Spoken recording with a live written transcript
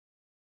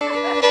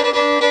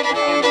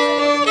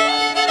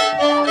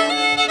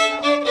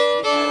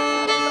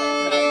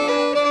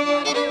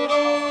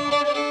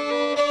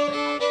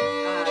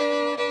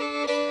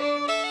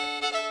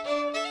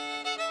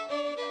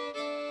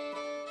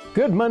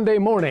Good Monday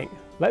morning.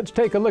 Let's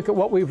take a look at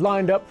what we've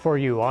lined up for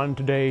you on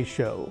today's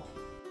show.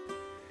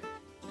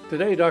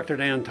 Today, Dr.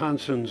 Dan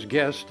Thompson's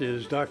guest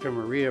is Dr.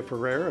 Maria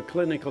Ferrer, a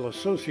clinical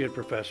associate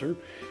professor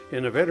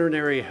in the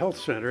Veterinary Health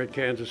Center at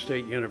Kansas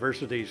State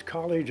University's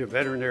College of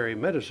Veterinary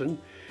Medicine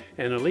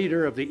and a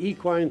leader of the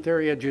Equine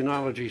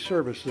Theriogenology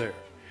Service there.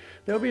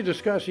 They'll be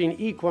discussing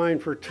equine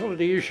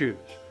fertility issues,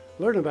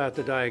 learn about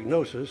the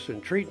diagnosis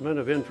and treatment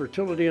of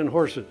infertility in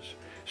horses.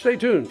 Stay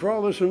tuned for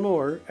all this and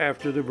more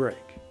after the break.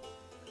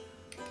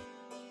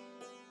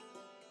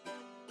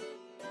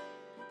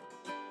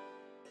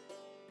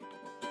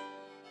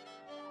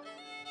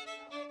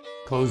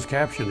 Closed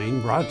captioning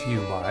brought to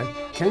you by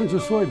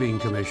Kansas Soybean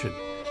Commission,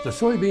 the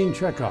Soybean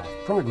Checkoff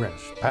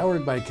Progress,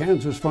 powered by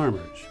Kansas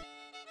farmers.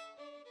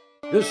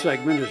 This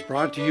segment is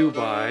brought to you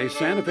by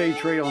Santa Fe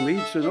Trail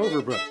Meats in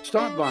Overbrook.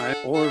 Stop by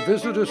or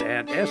visit us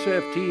at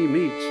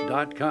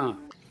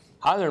sftmeats.com.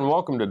 Hi there and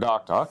welcome to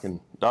Doc Talk,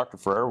 and Dr.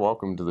 Ferrer,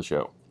 welcome to the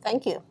show.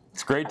 Thank you.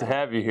 It's great to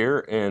have you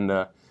here,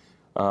 and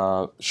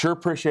sure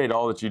appreciate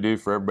all that you do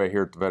for everybody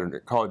here at the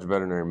College of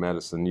Veterinary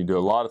Medicine. You do a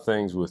lot of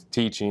things with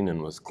teaching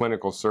and with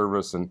clinical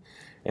service, and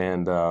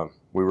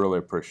we really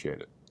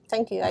appreciate it.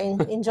 Thank you. I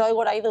enjoy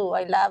what I do.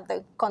 I love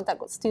the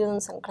contact with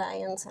students and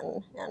clients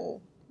and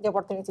the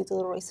opportunity to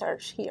do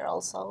research here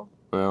also.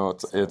 Well,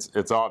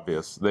 it's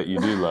obvious that you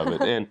do love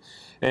it.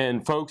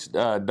 And folks,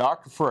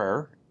 Dr.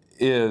 Ferrer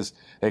is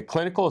a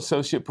clinical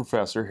associate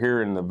professor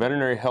here in the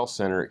Veterinary Health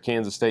Center at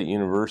Kansas State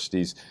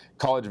University's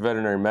College of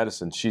Veterinary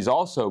Medicine. She's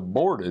also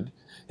boarded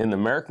in the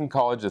American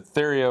College of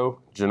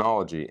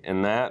Theriogenology,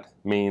 and that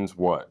means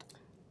what?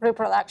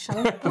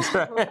 Reproduction.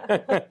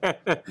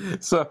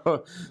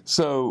 So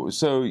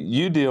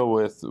you deal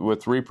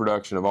with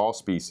reproduction of all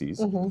species,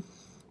 mm-hmm.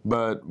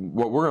 but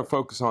what we're going to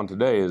focus on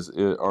today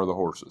are the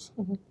horses.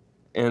 Mm-hmm.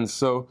 And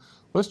so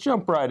let's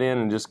jump right in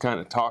and just kind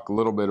of talk a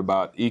little bit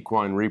about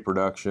equine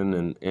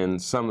reproduction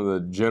and some of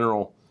the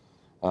general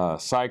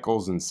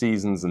cycles and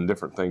seasons and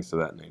different things to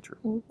that nature.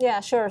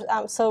 Yeah, sure.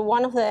 So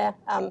one of the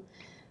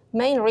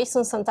main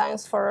reasons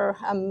sometimes for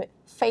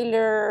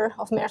failure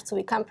of mares to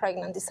become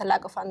pregnant is a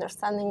lack of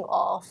understanding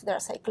of their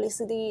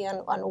cyclicity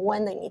and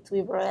when they need to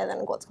be bred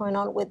and what's going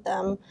on with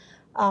them.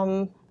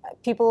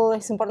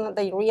 It's important that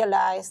they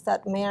realize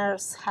that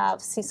mares have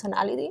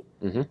seasonality,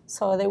 mm-hmm.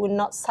 so they will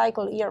not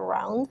cycle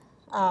year-round.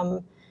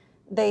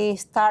 They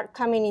start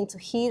coming into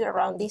heat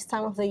around this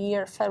time of the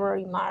year,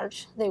 February,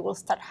 March. They will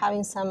start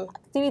having some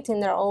activity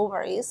in their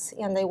ovaries,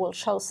 and they will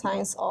show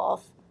signs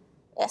of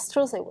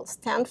estrus. They will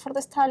stand for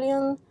the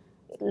stallion.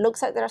 It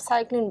looks like they're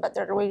cycling, but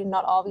they're really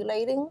not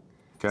ovulating.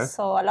 Okay.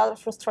 So a lot of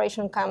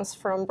frustration comes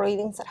from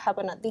breedings that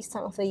happen at this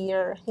time of the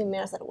year in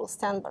mares that will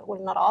stand but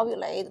will not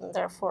ovulate, and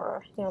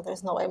therefore,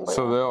 there's no embryo.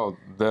 So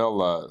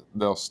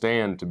they'll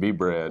stand to be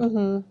bred,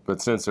 mm-hmm.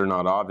 but since they're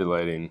not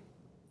ovulating,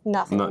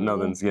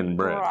 nothing's getting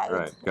bred.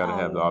 Right. Got to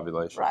have the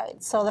ovulation.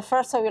 Right. So the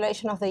first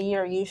ovulation of the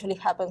year usually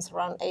happens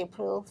around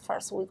April,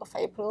 first week of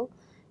April,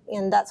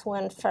 and that's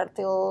when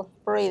fertile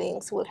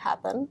breedings will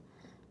happen.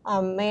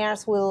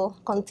 Mares will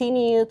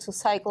continue to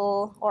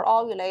cycle or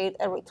ovulate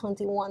every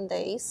 21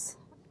 days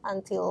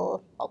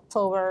until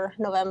October,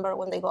 November,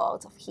 when they go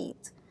out of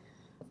heat.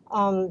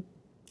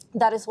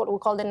 That is what we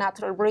call the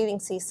natural breeding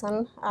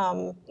season.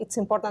 It's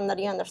important that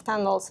you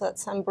understand also that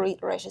some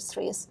breed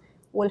registries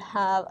will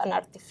have an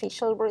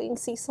artificial breeding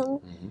season,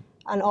 mm-hmm.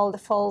 and all the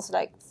foals,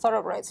 like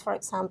thoroughbreds, for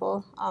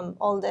example,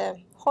 all the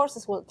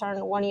horses will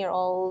turn 1 year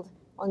old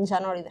on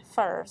January the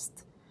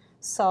 1st.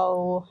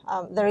 So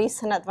there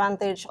is an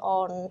advantage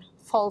on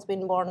foals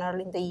being born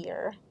early in the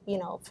year,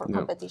 for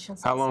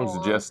competitions. How long is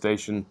the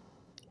gestation?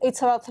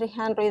 It's about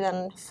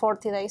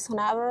 340 days on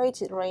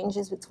average. It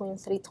ranges between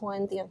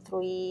 320 and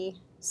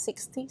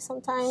 360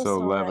 sometimes.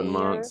 So 11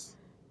 months?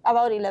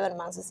 About 11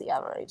 months is the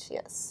average,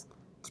 yes.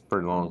 It's a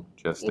pretty long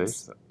gestation.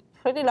 It's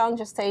pretty long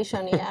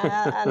gestation,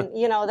 yeah. And,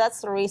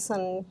 that's the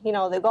reason,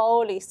 the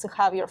goal is to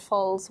have your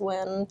foals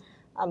when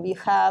you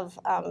have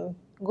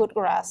good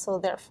grass, so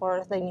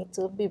therefore they need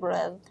to be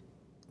bred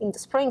in the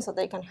spring so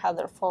they can have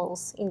their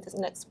foals in the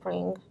next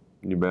spring.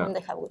 You bet. When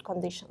they have good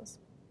conditions.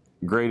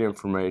 Great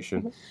information.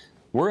 Mm-hmm.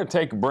 We're going to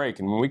take a break,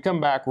 and when we come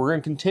back, we're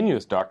going to continue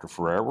with Dr.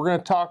 Ferrer. We're going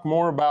to talk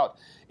more about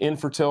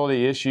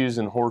infertility issues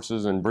in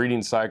horses and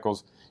breeding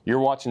cycles. You're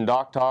watching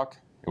Doc Talk,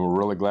 and we're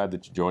really glad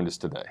that you joined us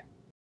today.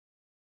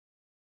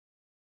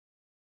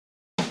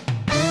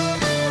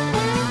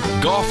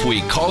 Golf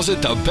Week calls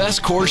it the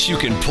best course you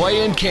can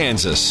play in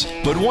Kansas.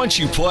 But once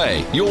you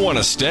play, you'll want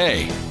to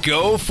stay.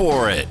 Go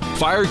for it.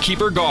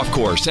 Firekeeper Golf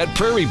Course at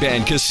Prairie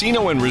Band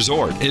Casino and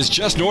Resort is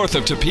just north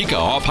of Topeka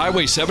off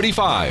Highway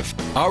 75.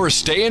 Our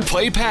stay and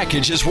play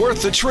package is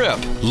worth the trip.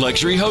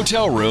 Luxury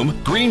hotel room,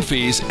 green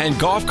fees, and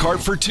golf cart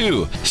for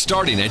two,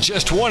 starting at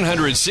just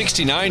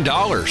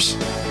 $169.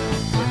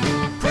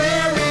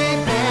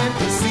 Prairie Band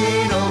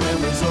Casino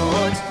and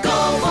Resort.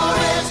 Go for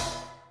it!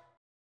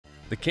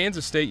 The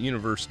Kansas State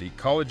University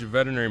College of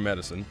Veterinary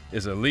Medicine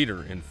is a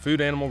leader in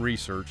food animal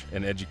research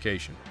and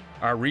education.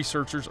 Our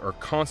researchers are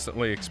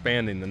constantly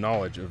expanding the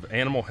knowledge of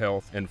animal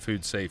health and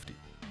food safety.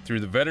 Through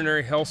the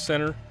Veterinary Health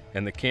Center,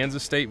 and the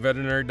Kansas State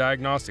Veterinary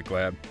Diagnostic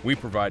Lab, we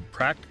provide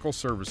practical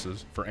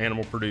services for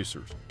animal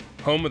producers.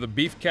 Home of the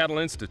Beef Cattle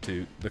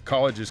Institute, the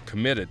college is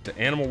committed to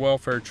animal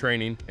welfare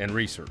training and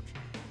research.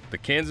 The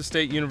Kansas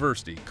State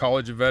University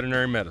College of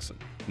Veterinary Medicine,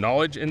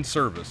 knowledge and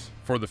service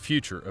for the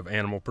future of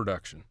animal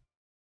production.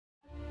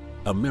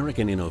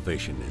 American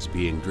innovation is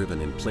being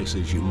driven in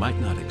places you might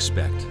not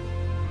expect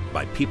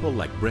by people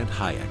like Brent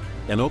Hayek,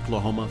 an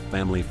Oklahoma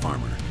family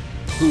farmer,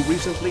 who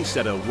recently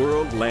set a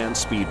world land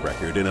speed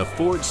record in a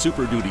Ford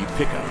Super Duty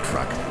pickup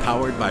truck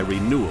powered by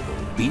renewable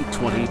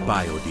B20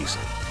 biodiesel.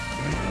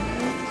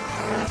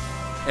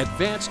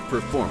 Advanced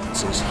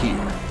performance is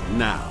here,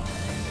 now,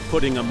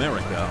 putting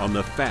America on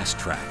the fast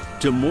track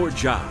to more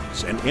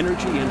jobs and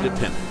energy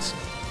independence.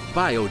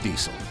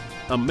 Biodiesel,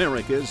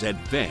 America's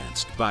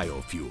advanced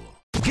biofuel.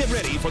 Get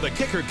ready for the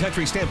Kicker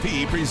Country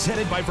Stampede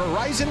presented by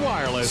Verizon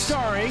Wireless,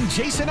 starring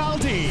Jason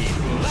Aldean,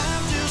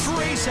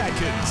 Trace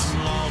Atkins.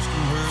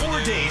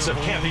 4 days of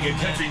camping and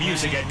country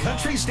music at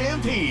Country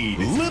Stampede,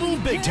 Little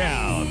Big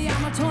Town.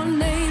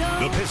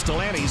 The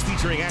Pistolantes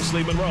featuring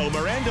Ashley Monroe,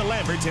 Miranda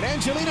Lambert, and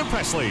Angelina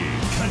Presley.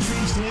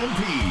 Country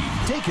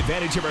Stampede. Take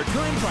advantage of our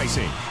current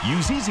pricing.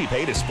 Use Easy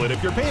Pay to split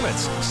up your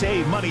payments.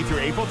 Save money through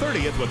April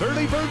 30th with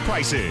early bird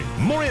pricing.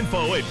 More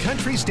info at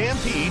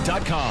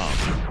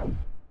countrystampede.com.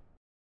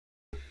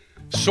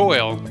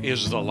 Soil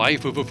is the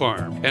life of a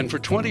farm, and for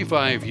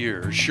 25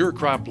 years,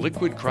 SureCrop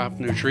Liquid Crop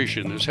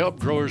Nutrition has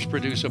helped growers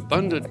produce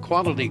abundant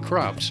quality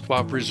crops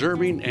while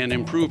preserving and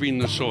improving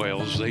the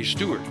soils they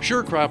steward.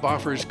 SureCrop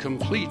offers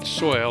complete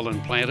soil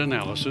and plant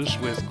analysis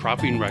with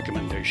cropping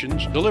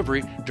recommendations,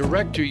 delivery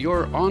direct to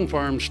your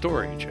on-farm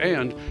storage,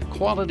 and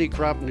quality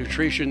crop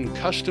nutrition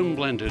custom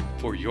blended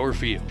for your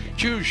field.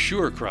 Choose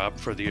SureCrop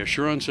for the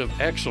assurance of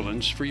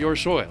excellence for your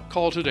soil.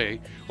 Call today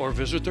or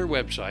visit their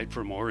website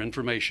for more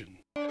information.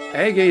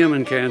 Ag AM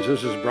in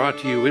Kansas is brought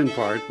to you in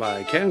part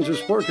by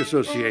Kansas Pork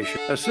Association,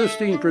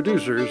 assisting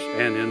producers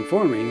and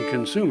informing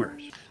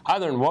consumers. Hi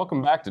there and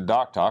welcome back to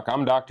Doc Talk.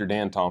 I'm Dr.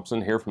 Dan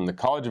Thompson here from the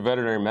College of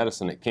Veterinary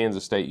Medicine at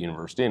Kansas State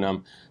University, and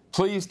I'm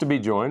pleased to be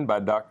joined by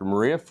Dr.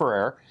 Maria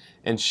Ferrer,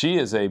 and she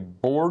is a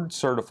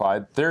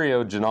board-certified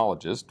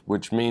theriogenologist,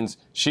 which means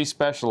she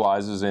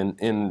specializes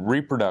in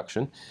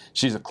reproduction.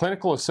 She's a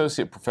clinical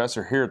associate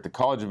professor here at the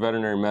College of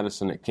Veterinary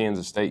Medicine at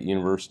Kansas State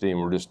University,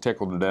 and we're just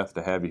tickled to death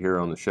to have you here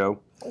on the show.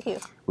 Thank you.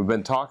 We've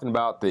been talking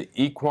about the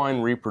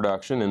equine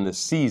reproduction and the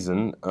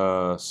season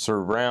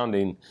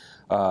surrounding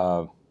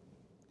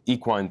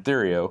equine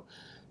therio,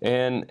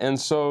 and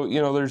so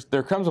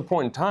there comes a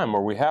point in time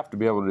where we have to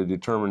be able to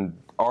determine,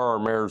 are our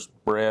mares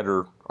bred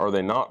or are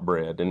they not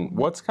bred, and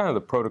what's kind of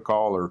the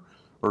protocol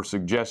or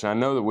suggestion? I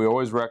know that we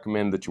always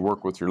recommend that you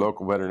work with your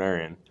local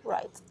veterinarian.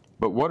 Right.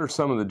 But what are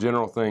some of the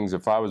general things,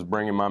 if I was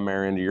bringing my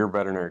mare into your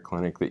veterinary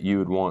clinic, that you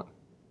would want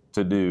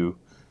to do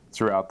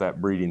throughout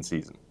that breeding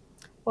season?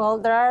 Well,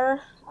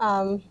 there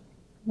are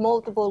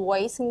multiple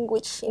ways in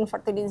which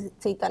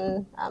infertility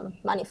can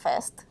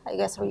manifest, I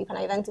guess, or you can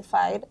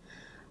identify it.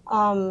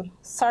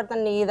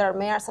 Certainly, there are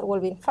mares that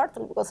will be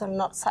infertile because they're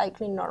not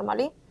cycling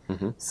normally.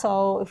 Mm-hmm.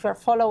 So if you're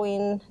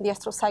following the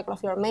estrous cycle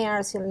of your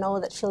mares, you'll know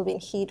that she'll be in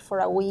heat for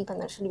a week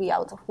and then she'll be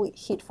out of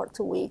heat for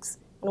 2 weeks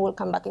and will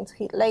come back into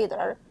heat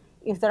later.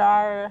 If there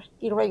are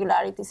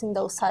irregularities in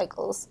those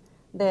cycles,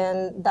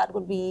 then that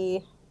would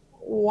be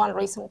one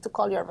reason to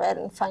call your vet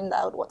and find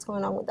out what's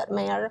going on with that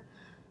mare.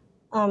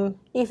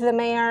 If the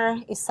mare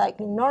is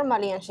cycling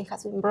normally and she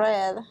has been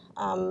bred,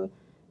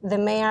 the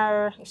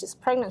mare, if she's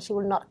pregnant, she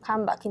will not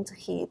come back into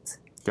heat.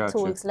 Gotcha.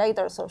 2 weeks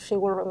later, so she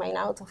will remain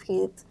out of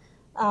heat.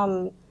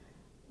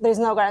 There's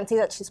no guarantee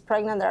that she's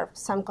pregnant. There are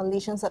some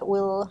conditions that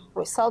will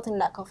result in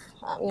lack of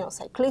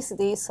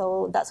cyclicity,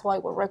 so that's why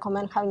we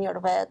recommend having your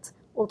vet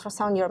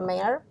ultrasound your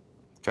mare.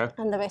 Okay.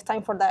 And the best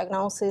time for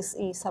diagnosis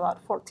is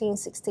about 14,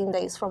 16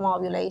 days from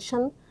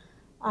ovulation,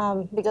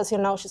 because you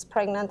know she's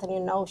pregnant and you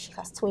know she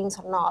has twins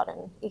or not,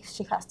 and if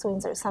she has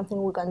twins, there's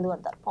something we can do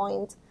at that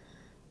point.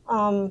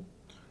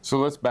 So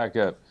let's back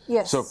up.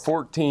 Yes. So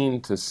 14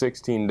 to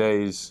 16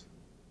 days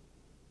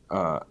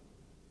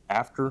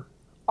after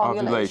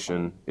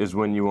ovulation is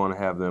when you want to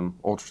have them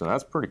ultrasound.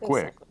 That's pretty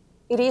quick. Exactly.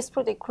 It is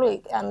pretty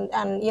quick,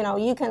 and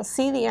you can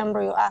see the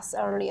embryo as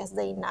early as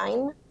day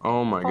 9.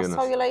 Oh my goodness.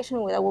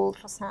 Post-ovulation with a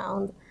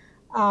ultrasound.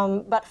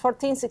 But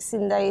 14,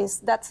 16 days,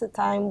 that's the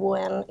time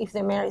when, if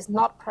the mare is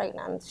not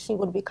pregnant, she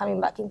would be coming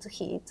back into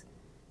heat.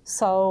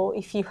 So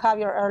if you have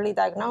your early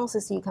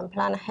diagnosis, you can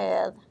plan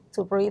ahead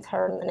to breed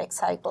her in the next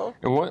cycle.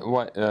 And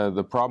what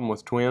the problem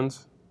with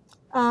twins?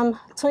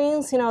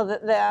 Twins,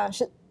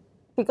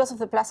 because of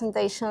the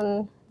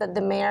placentation that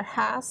the mare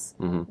has,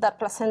 mm-hmm. that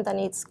placenta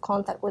needs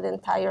contact with the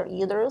entire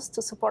uterus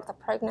to support a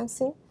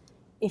pregnancy.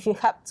 If you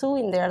have 2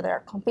 in there,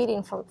 they're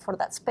competing for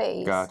that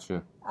space.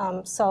 Gotcha.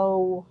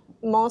 So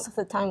most of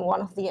the time,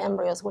 one of the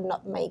embryos will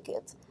not make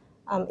it.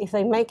 If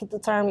they make it to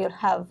term, you'll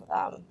have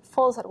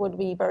foals that would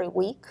be very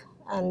weak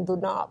and do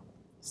not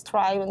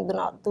strive and do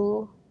not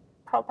do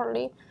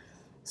properly.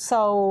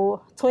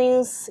 So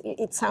twins,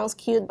 it sounds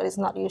cute, but it's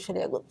not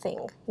usually a good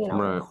thing,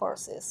 right. In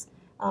horses.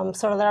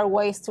 So there are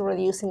ways to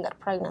reducing that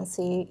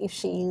pregnancy if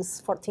she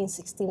is 14,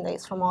 16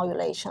 days from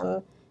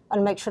ovulation,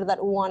 and make sure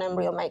that one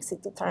embryo makes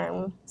it to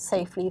term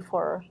safely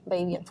for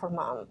baby and for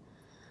mom.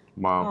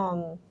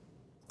 Wow.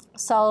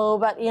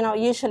 But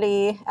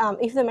usually,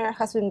 if the mare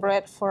has been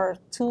bred for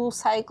 2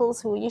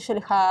 cycles, we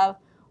usually have,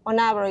 on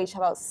average,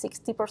 about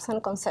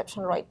 60%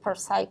 conception rate per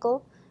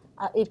cycle.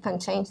 It can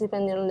change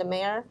depending on the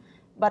mare.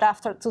 But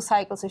after 2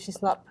 cycles, if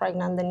she's not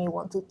pregnant, then you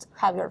want to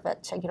have your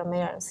vet check your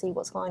mare and see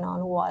what's going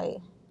on, why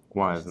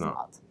is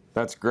not.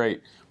 That's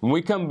great. When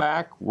we come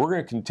back, we're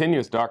going to continue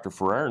with Dr.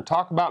 Ferrer and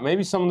talk about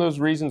maybe some of those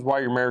reasons why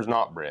your mare's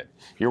not bred.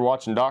 You're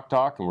watching Doc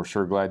Talk, and we're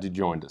sure glad you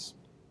joined us.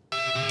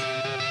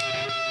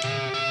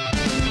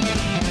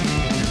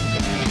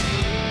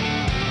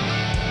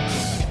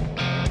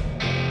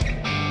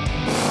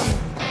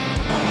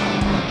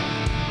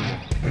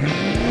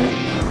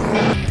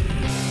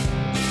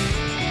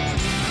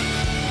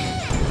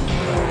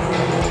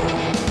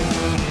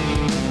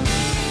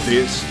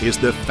 This is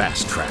the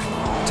fast track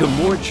to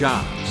more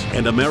jobs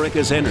and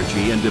America's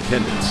energy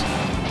independence.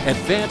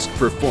 Advanced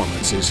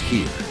performance is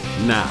here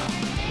now.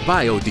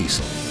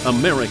 Biodiesel,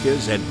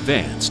 America's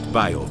advanced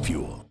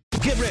biofuel.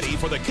 Get ready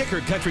for the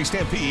Kicker Country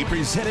Stampede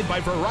presented by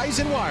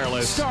Verizon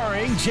Wireless,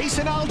 starring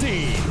Jason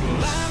Aldean,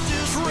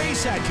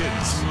 Trace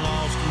Atkins.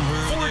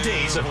 4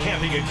 days of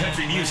camping and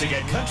country music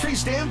at Country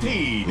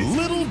Stampede,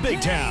 Little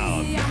Big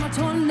Town.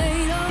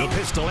 The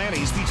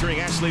Pistolantes featuring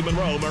Ashley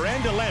Monroe,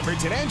 Miranda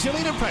Lambert, and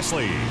Angelina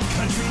Presley.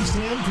 Country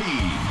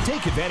Stampede.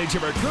 Take advantage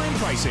of our current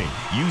pricing.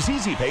 Use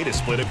Easy Pay to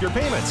split up your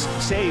payments.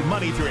 Save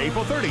money through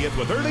April 30th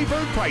with early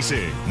bird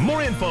pricing.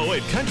 More info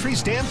at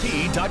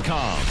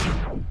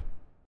countrystampede.com.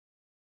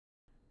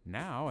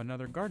 Now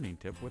another gardening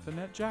tip with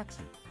Annette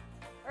Jackson.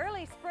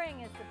 Early spring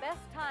is the best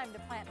time to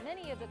plant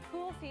many of the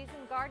cool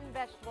season garden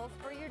vegetables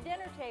for your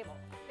dinner table,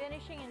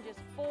 finishing in just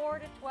 4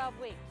 to 12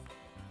 weeks.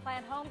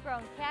 Plant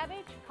homegrown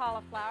cabbage,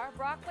 cauliflower,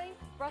 broccoli,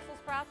 Brussels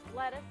sprouts,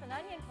 lettuce, and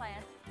onion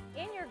plants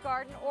in your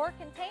garden or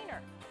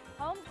container.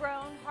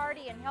 Homegrown,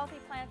 hardy, and healthy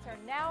plants are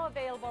now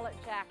available at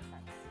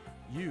Jackson's.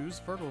 Use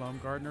Fertilome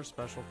Gardener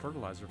Special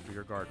Fertilizer for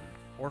your garden,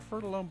 or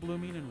Fertilome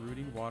Blooming and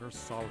Rooting Water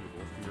Soluble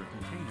for your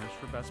containers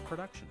for best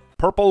production.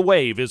 Purple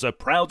Wave is a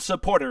proud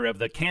supporter of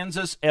the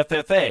Kansas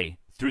FFA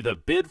through the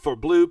Bid for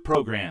Blue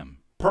program.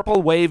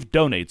 Purple Wave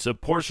donates a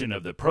portion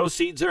of the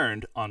proceeds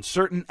earned on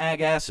certain ag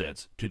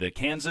assets to the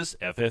Kansas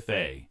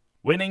FFA.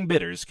 Winning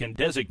bidders can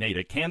designate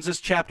a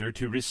Kansas chapter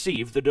to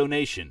receive the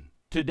donation.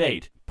 To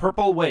date,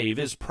 Purple Wave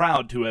is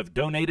proud to have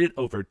donated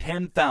over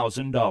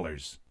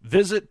 $10,000.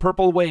 Visit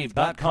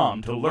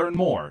purplewave.com to learn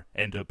more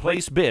and to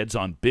place bids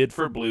on Bid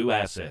for Blue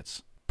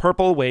assets.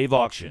 Purple Wave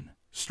Auction.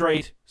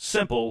 Straight,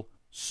 simple,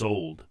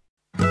 sold.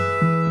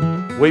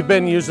 We've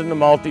been using the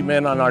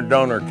Multi-Min on our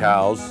donor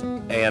cows,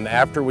 and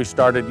after we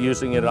started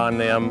using it on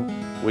them,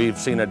 we've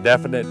seen a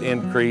definite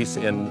increase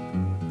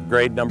in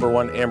grade number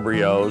 1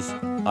 embryos.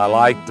 I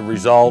like the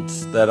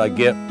results that I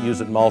get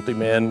using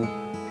Multi-Min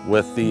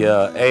with the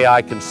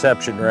AI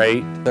conception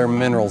rate. Their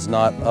minerals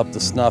not up to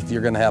snuff,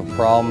 you're going to have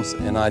problems,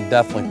 and I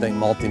definitely think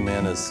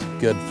Multi-Min is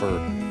good for,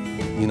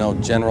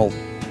 general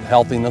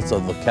healthiness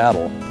of the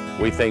cattle.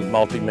 We think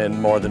Multi-Min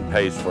more than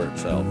pays for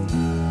itself.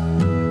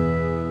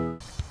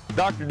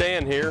 Dr.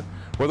 Dan here.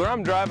 Whether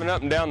I'm driving up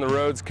and down the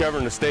roads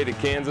covering the state of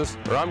Kansas,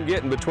 or I'm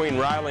getting between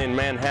Riley and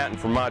Manhattan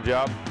for my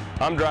job,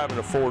 I'm driving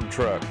a Ford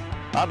truck.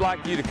 I'd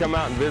like you to come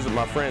out and visit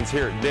my friends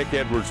here at Dick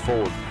Edwards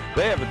Ford.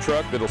 They have a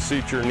truck that'll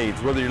suit your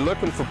needs, whether you're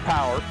looking for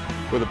power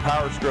with a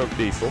Power Stroke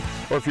diesel,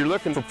 or if you're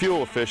looking for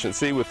fuel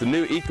efficiency with the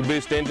new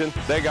EcoBoost engine,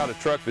 they got a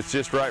truck that's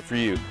just right for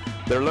you.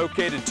 They're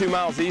located 2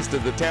 miles east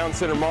of the Town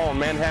Center Mall in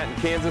Manhattan,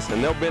 Kansas,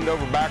 and they'll bend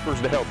over backwards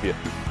to help you.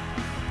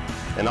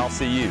 And I'll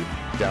see you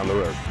down the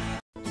road.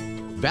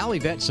 Valley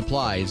Vet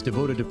Supply is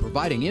devoted to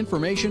providing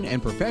information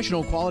and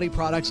professional quality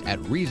products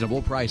at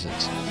reasonable prices.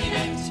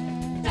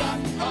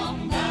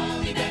 ValleyVet.com,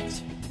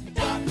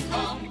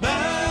 ValleyVet.com,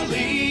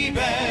 Valley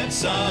Vet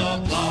Supply.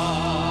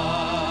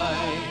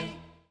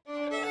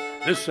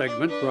 This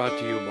segment brought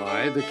to you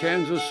by the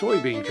Kansas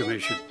Soybean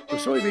Commission. The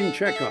Soybean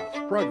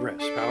Checkoff,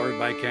 progress powered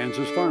by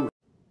Kansas farmers.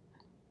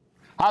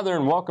 Hi there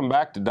and welcome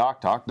back to Doc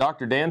Talk.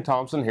 Dr. Dan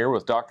Thompson here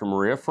with Dr.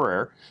 Maria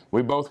Ferrer.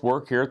 We both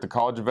work here at the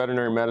College of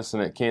Veterinary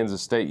Medicine at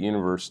Kansas State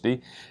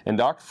University. And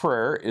Dr.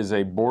 Ferrer is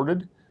a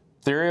boarded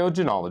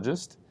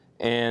theriogenologist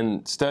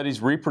and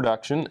studies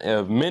reproduction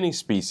of many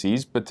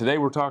species, but today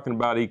we're talking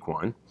about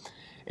equine.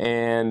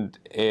 And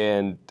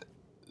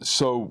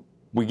so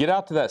we get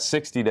out to that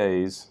 60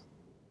 days,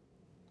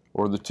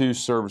 or the 2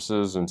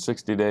 services and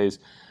 60 days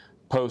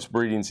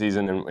post-breeding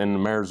season, and the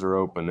mares are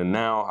open. And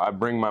now I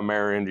bring my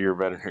mare into your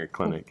veterinary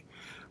clinic.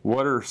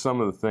 What are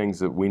some of the things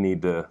that we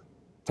need to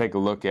take a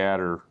look at,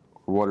 or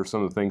what are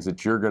some of the things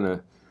that you're going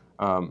to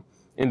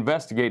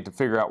investigate to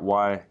figure out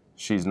why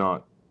she's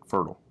not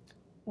fertile?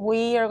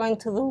 We are going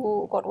to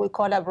do what we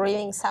call a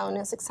breeding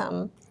soundness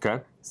exam.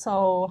 Okay.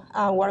 So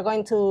we're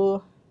going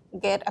to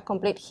get a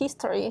complete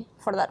history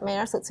for that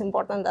mare, so it's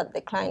important that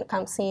the client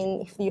comes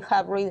in, if you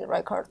have breeding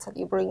records, that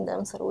you bring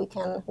them so that we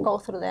can go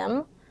through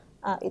them.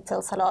 It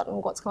tells a lot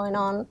on what's going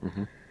on.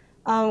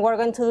 We're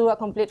going to do a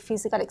complete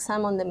physical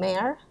exam on the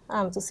mare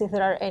to see if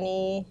there are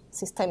any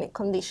systemic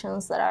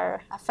conditions that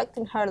are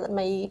affecting her that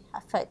may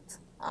affect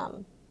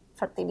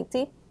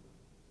fertility.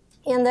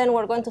 And then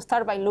we're going to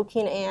start by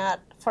looking at,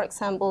 for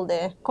example,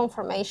 the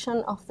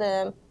conformation of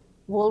the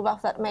vulva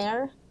of that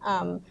mare.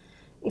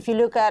 If you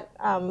look at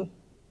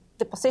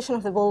the position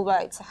of the vulva,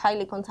 it's a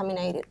highly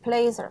contaminated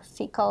place, or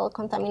fecal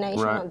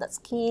contamination on that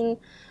skin.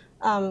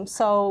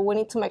 So we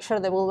need to make sure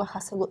the vulva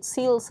has a good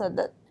seal so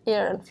that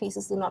air and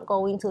feces do not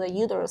go into the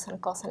uterus and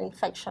cause an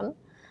infection.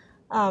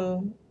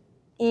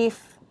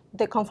 If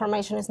the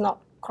conformation is not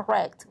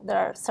correct, there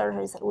are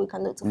surgeries that we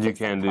can do to fix You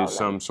can do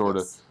some sort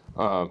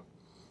of,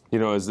 you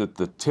know, is it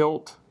the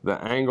tilt,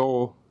 the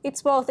angle?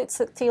 It's both. It's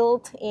the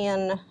tilt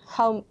and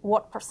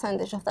what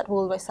percentage of that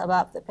vulva is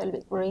above the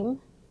pelvic rim.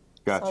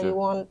 Gotcha. So you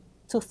want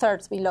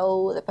 2/3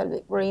 below the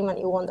pelvic rim, and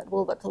you want that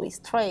vulva to be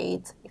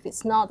straight. If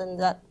it's not, then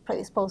that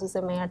predisposes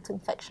the mare to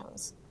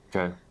infections.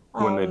 Okay.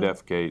 When they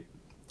defecate.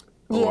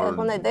 Yeah,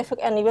 when they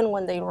defecate, and even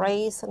when they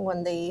race and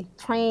when they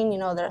train, you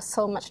know, there's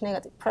so much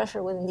negative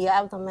pressure within the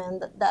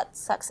abdomen that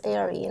sucks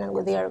air in, and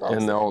with the air goes.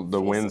 And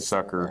the wind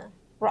sucker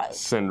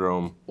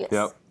syndrome. Yes.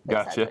 Yep.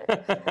 Gotcha.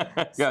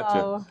 Exactly.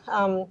 Gotcha.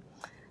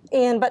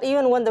 So, but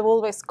even when the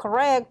vulva is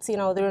correct, you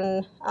know,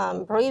 during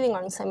breathing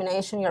or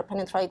insemination, you're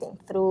penetrating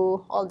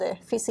through all the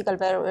physical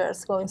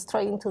barriers, going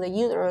straight into the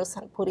uterus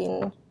and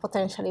putting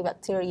potentially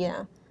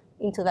bacteria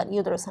into that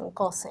uterus and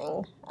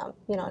causing,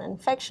 you know, an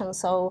infection.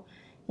 So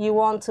you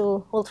want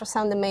to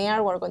ultrasound the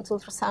mare. We're going to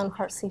ultrasound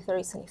her, see if there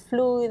is any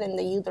fluid in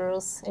the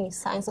uterus, any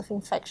signs of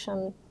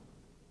infection.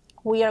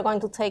 We are going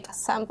to take a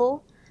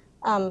sample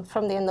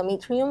from the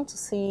endometrium to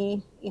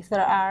see if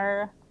there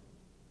are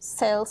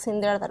cells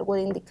in there that would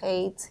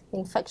indicate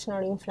infection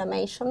or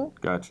inflammation.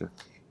 Gotcha.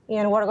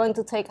 And we're going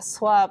to take a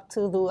swab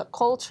to do a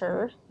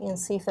culture and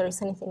see if there is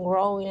anything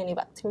growing, any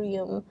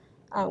bacterium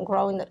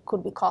growing that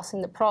could be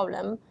causing the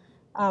problem.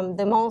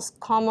 The most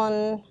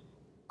common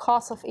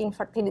cause of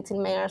infertility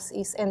in mares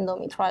is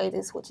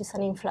endometritis, which is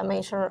an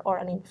inflammation or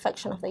an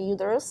infection of the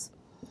uterus.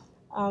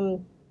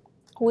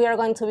 We are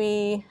going to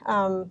be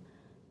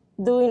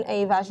doing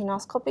a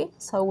vaginoscopy,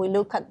 so we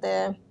look at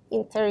the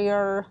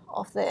interior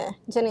of the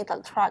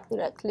genital tract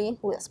directly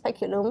with a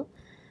speculum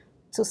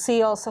to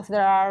see also if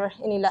there are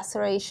any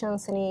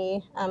lacerations,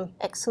 any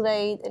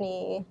exudate,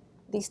 any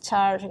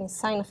discharge, any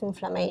sign of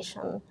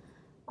inflammation.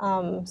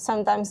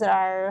 Sometimes there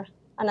are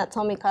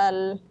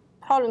anatomical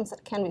problems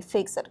that can be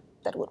fixed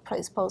that would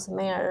predispose a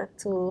mare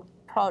to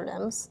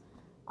problems.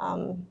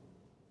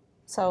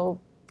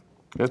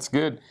 That's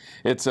good.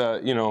 It's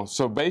you know,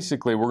 so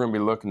basically we're going to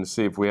be looking to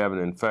see if we have an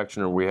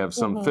infection or we have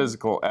some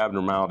physical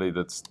abnormality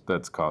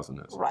that's causing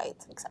this. Right,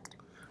 exactly.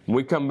 When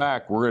we come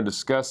back, we're going to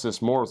discuss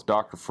this more with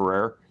Dr.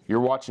 Ferrer.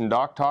 You're watching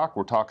Doc Talk.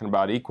 We're talking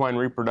about equine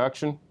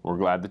reproduction. We're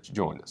glad that you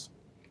joined us.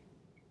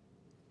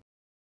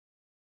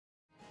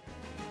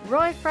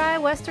 Roy Fry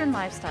Western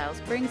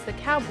Lifestyles brings the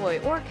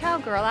cowboy or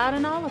cowgirl out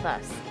in all of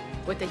us.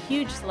 With a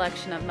huge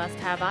selection of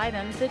must-have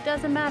items, it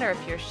doesn't matter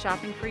if you're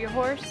shopping for your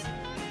horse,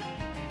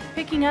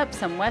 picking up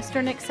some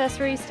Western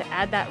accessories to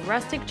add that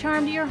rustic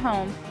charm to your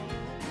home,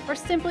 or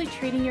simply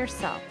treating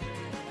yourself.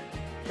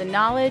 The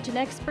knowledge and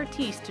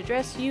expertise to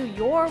dress you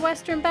your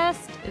Western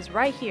best is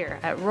right here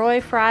at Roy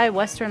Fry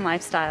Western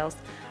Lifestyles,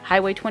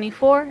 Highway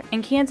 24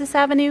 and Kansas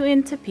Avenue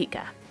in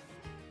Topeka.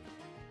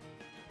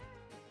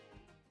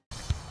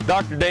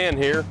 Dr. Dan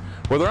here.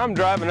 Whether I'm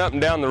driving up and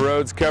down the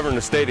roads covering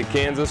the state of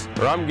Kansas,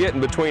 or I'm getting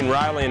between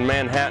Riley and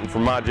Manhattan for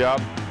my job,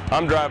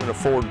 I'm driving a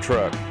Ford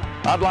truck.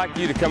 I'd like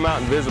you to come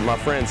out and visit my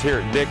friends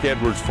here at Dick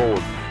Edwards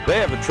Ford. They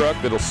have a truck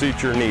that'll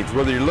suit your needs,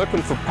 whether you're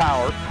looking for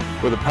power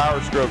with a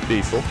Power Stroke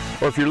diesel,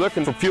 or if you're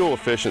looking for fuel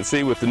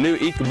efficiency with the new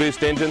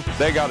EcoBoost engine,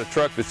 they got a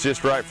truck that's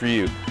just right for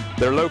you.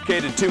 They're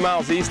located 2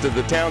 miles east of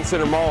the Town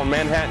Center Mall in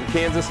Manhattan,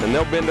 Kansas, and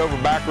they'll bend over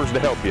backwards to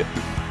help you.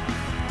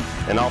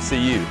 And I'll see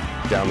you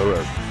down the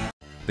road.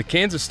 The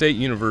Kansas State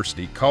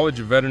University College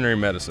of Veterinary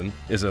Medicine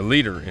is a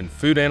leader in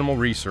food animal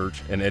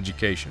research and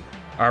education.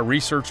 Our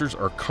researchers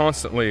are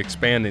constantly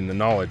expanding the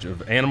knowledge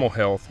of animal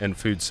health and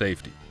food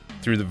safety.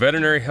 Through the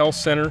Veterinary Health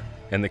Center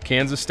and the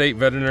Kansas State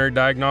Veterinary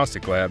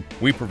Diagnostic Lab,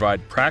 we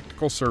provide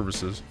practical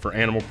services for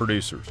animal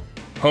producers.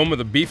 Home of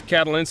the Beef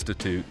Cattle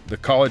Institute, the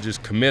college is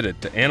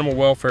committed to animal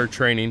welfare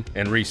training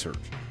and research.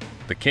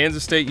 The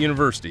Kansas State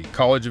University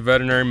College of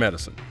Veterinary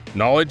Medicine,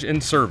 knowledge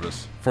and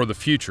service for the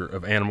future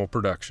of animal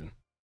production.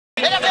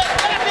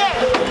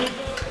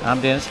 I'm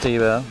Dennis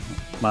Tebow.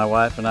 My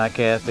wife and I,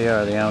 Kathy,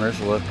 are the owners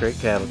of Wolf Creek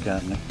Cattle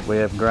Company. We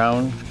have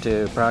grown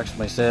to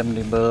approximately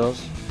 70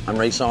 bulls. I'm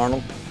Reese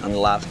Arnold. I'm the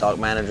livestock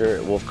manager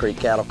at Wolf Creek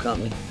Cattle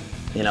Company.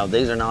 You know,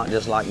 these are not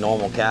just like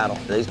normal cattle.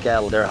 These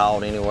cattle, they're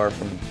hauled anywhere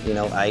from,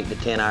 8 to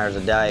 10 hours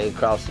a day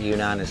across the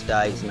United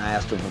States and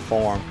asked to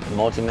perform. The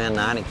Multi-Man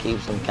 90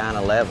 keeps them kind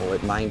of level.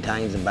 It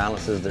maintains and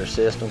balances their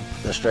system.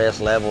 The stress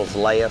level's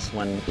less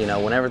when,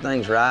 when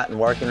everything's right and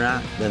working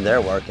right, then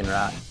they're working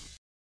right.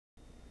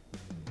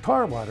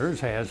 Tar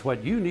Waters has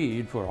what you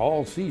need for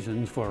all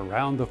seasons for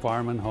around the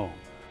farm and home.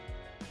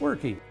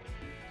 Working,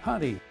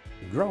 hunting,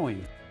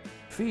 growing,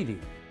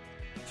 feeding,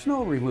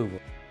 snow removal,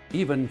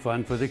 even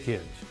fun for the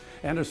kids.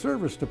 And a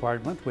service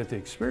department with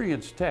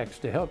experienced techs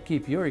to help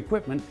keep your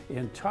equipment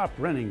in top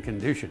running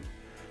condition.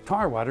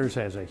 Tar Waters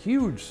has a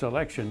huge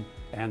selection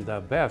and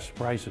the best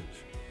prices.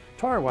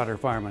 Tarwater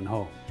Farm and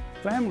Home,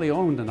 family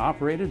owned and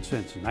operated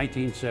since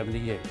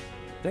 1978.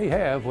 They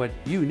have what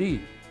you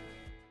need.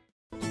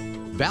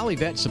 Valley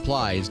Vet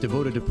Supply is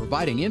devoted to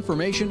providing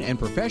information and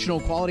professional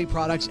quality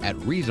products at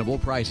reasonable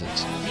prices.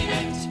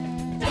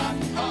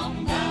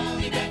 ValleyVet.com,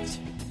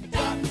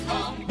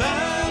 ValleyVet.com,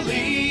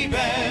 Valley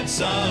Vet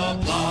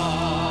Supply.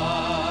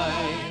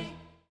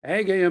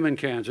 Ag AM in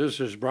Kansas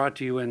is brought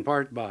to you in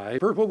part by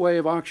Purple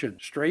Wave Auction.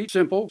 Straight,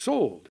 simple,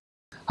 sold.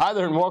 Hi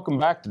there and welcome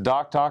back to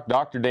Doc Talk.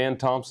 Dr. Dan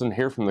Thompson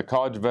here from the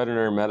College of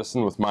Veterinary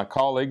Medicine with my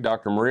colleague,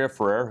 Dr. Maria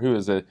Ferrer, who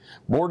is a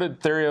boarded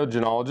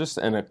theriogenologist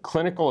and a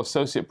clinical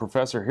associate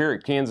professor here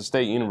at Kansas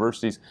State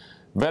University's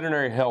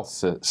Veterinary Health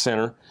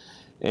Center.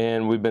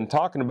 And we've been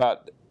talking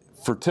about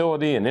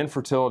fertility and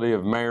infertility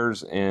of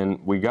mares, and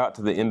we got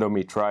to the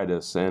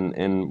endometritis,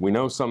 and we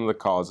know some of the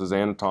causes,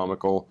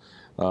 anatomical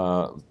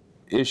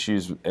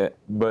issues,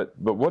 but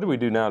what do we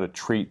do now to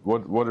treat,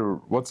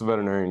 what's a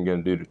veterinarian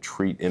going to do to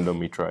treat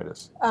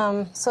endometritis?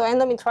 So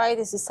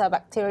endometritis is a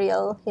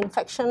bacterial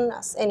infection.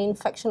 As any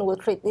infection, we'll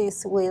treat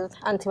this with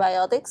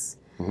antibiotics.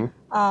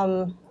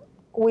 Mm-hmm.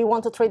 We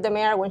want to treat the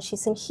mare when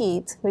she's in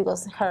heat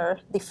because her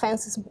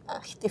defense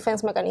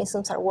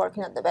mechanisms are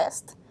working at the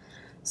best.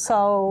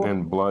 So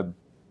and blood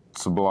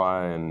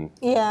supply and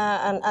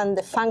and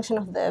the function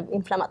of the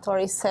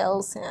inflammatory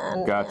cells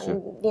and, gotcha.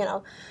 and you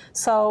know,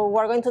 so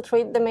we're going to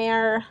treat the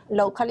mare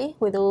locally.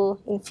 We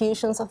do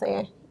infusions of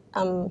the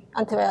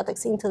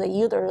antibiotics into the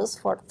uterus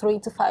for 3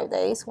 to 5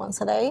 days, once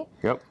a day.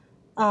 Yep.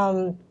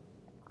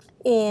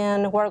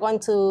 And we're going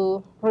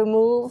to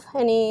remove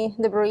any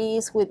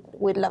debris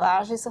with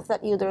lavages of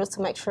that uterus to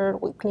make sure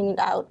we clean it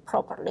out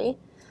properly.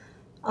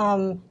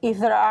 If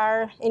there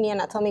are any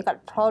anatomical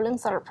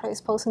problems that are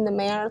predisposing the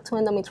mare to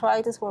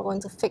endometritis, we're going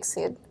to fix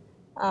it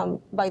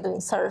by doing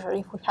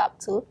surgery if we have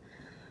to.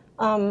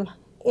 And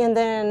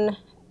then,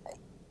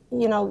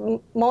 you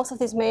know, most of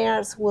these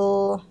mares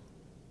will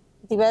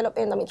develop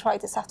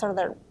endometritis after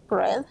they're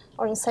bred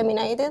or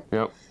inseminated.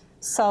 Yep.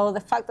 So the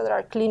fact that they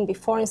are clean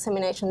before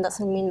insemination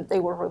doesn't mean that they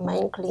will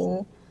remain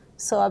clean.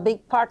 So a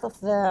big part of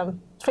the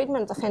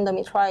treatment of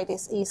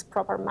endometritis is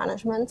proper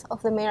management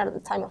of the mare at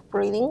the time of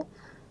breeding.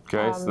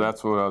 Okay, so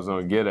that's what I was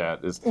going to get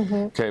at. Is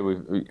okay,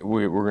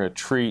 we're going to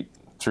treat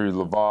through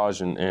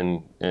lavage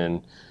and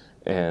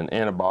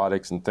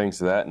antibiotics and things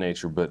of that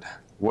nature. But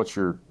what's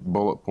your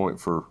bullet point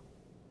for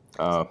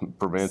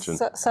prevention?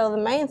 So the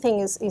main thing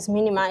is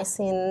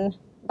minimizing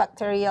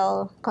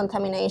bacterial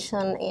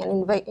contamination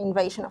and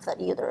invasion of that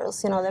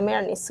uterus. You know, the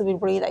mare needs to be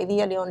bred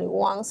ideally only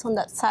once on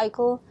that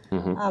cycle,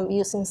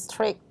 using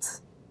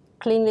strict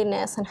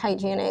cleanliness and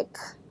hygienic,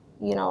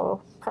 you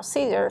know,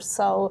 procedures.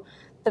 So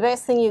the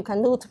best thing you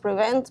can do to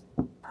prevent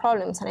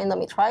problems and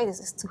endometritis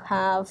is to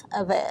have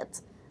a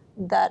vet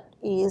that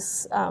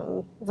is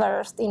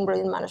versed in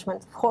breeding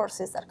management of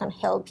horses that can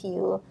help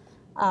you,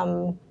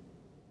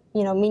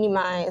 you know,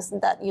 minimize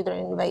that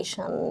uterine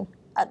invasion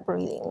at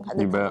breeding. At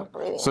the time of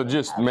breeding. So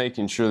just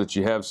making sure that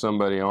you have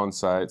somebody on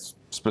site,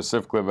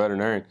 specifically a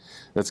veterinarian,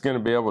 that's going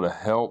to be able to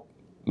help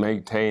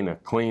maintain a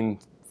clean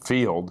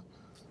field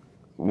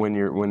when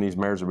these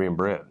mares are being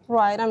bred.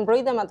 Right, and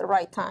breed them at the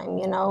right time.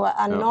 You know,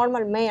 a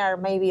normal mare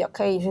may be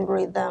okay if you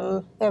breed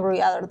them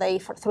every other day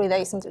for 3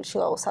 days until she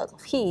goes out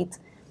of heat.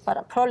 But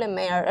a problem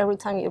mare, every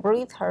time you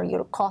breed her,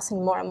 you're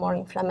causing more and more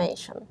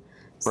inflammation.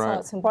 Right. So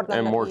it's important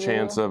and that more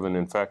chance of an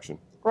infection.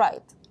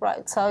 Right,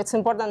 right. So it's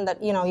important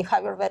that, you know, you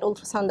have your vet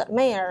ultrasound that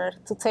mare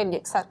to tell you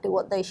exactly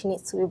what day she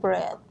needs to be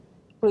bred.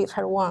 Breed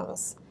her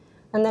once.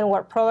 And then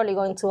we're probably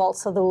going to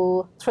also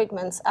do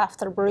treatments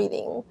after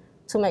breeding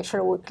to make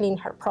sure we clean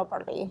her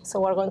properly.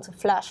 So we're going to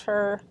flush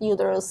her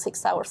uterus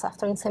 6 hours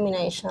after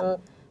insemination,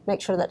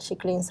 make sure that she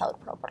cleans out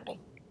properly.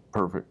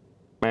 Perfect.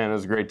 Man, it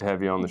was great to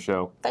have you on the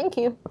show. Thank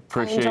you.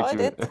 Appreciate I enjoyed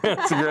you. it.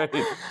 It's great.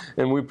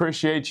 And we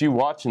appreciate you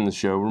watching the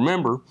show.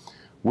 Remember,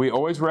 we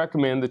always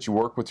recommend that you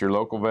work with your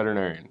local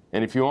veterinarian.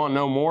 And if you want to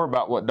know more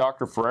about what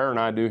Dr. Ferrer and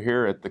I do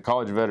here at the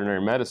College of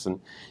Veterinary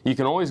Medicine, you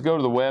can always go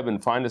to the web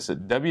and find us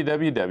at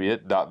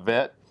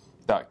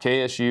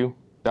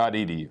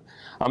www.vet.ksu.edu.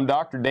 I'm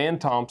Dr. Dan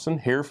Thompson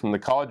here from the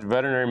College of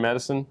Veterinary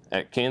Medicine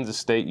at Kansas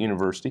State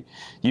University.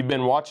 You've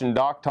been watching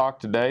Doc Talk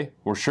today.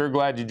 We're sure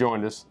glad you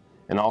joined us,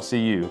 and I'll see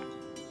you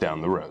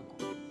down the road.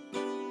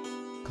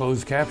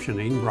 Closed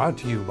captioning brought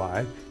to you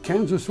by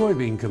Kansas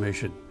Soybean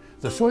Commission,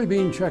 the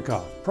Soybean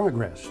Checkoff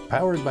Progress,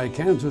 powered by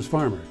Kansas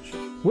farmers.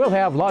 We'll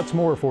have lots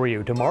more for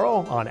you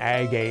tomorrow on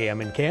Ag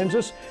AM in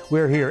Kansas.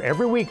 We're here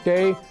every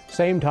weekday,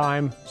 same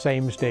time,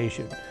 same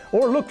station.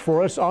 Or look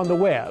for us on the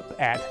web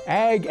at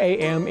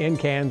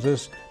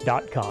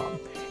agaminkansas.com.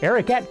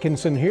 Eric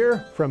Atkinson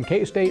here from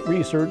K-State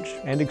Research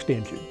and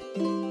Extension.